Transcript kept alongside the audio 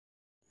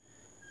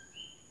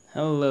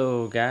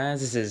Hello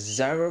guys, this is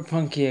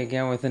Zyberpunky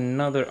again with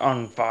another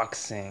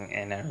unboxing,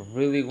 and I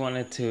really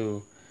wanted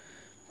to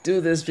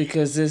do this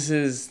because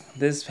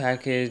this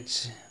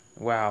package,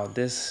 wow,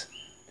 this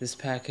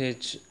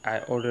package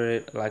I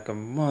ordered it like a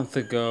month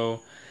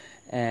ago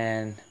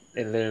and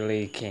it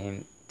literally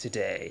came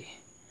today.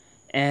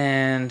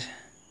 And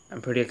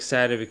I'm pretty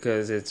excited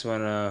because it's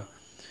one of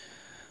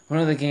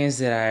the games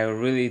that I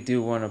really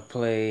do want to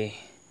play.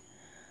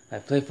 I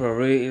played for a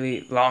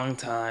really long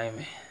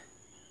time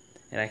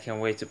and I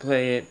can't wait to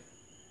play it.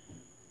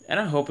 And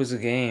I hope it's a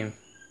game.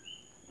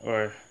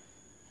 Or,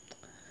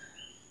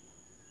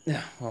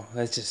 yeah, well,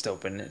 let's just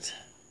open it.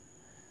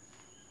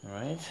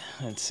 Alright,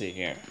 let's see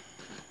here.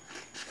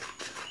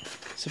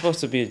 It's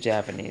supposed to be a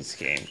Japanese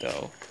game,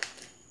 though.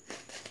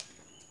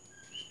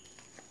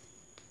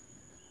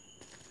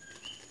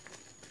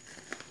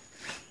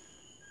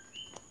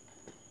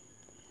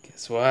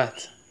 Guess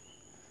what?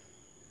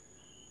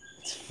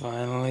 It's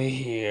finally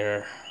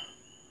here.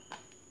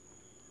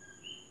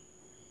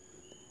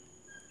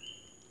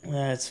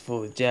 It's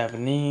fully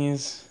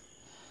Japanese.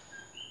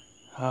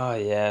 Oh,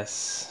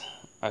 yes.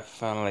 I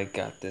finally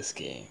got this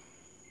game.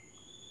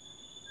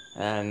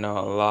 And I know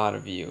a lot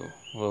of you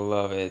will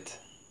love it.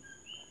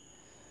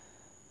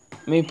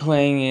 Me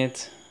playing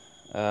it,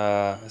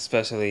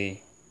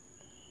 especially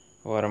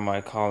one of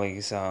my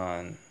colleagues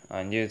on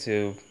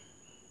YouTube,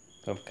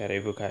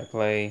 Zyberpunky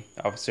Play,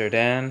 Officer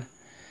Dan.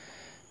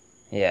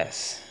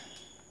 Yes,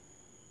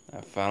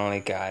 I finally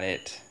got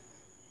it.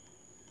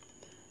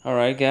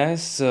 Alright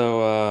guys,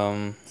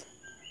 so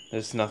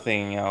there's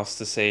nothing else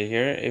to say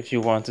here. If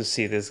you want to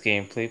see this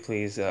gameplay,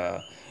 please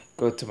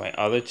go to my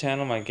other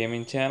channel, my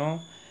gaming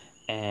channel,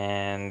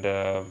 and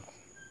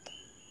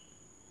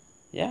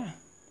yeah,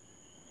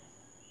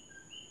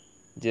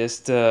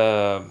 just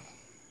I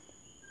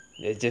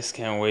just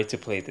can't wait to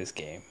play this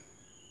game.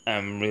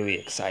 I'm really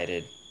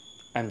excited.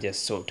 I'm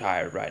just so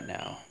tired right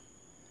now.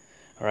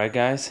 Alright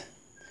guys,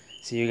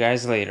 see you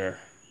guys later.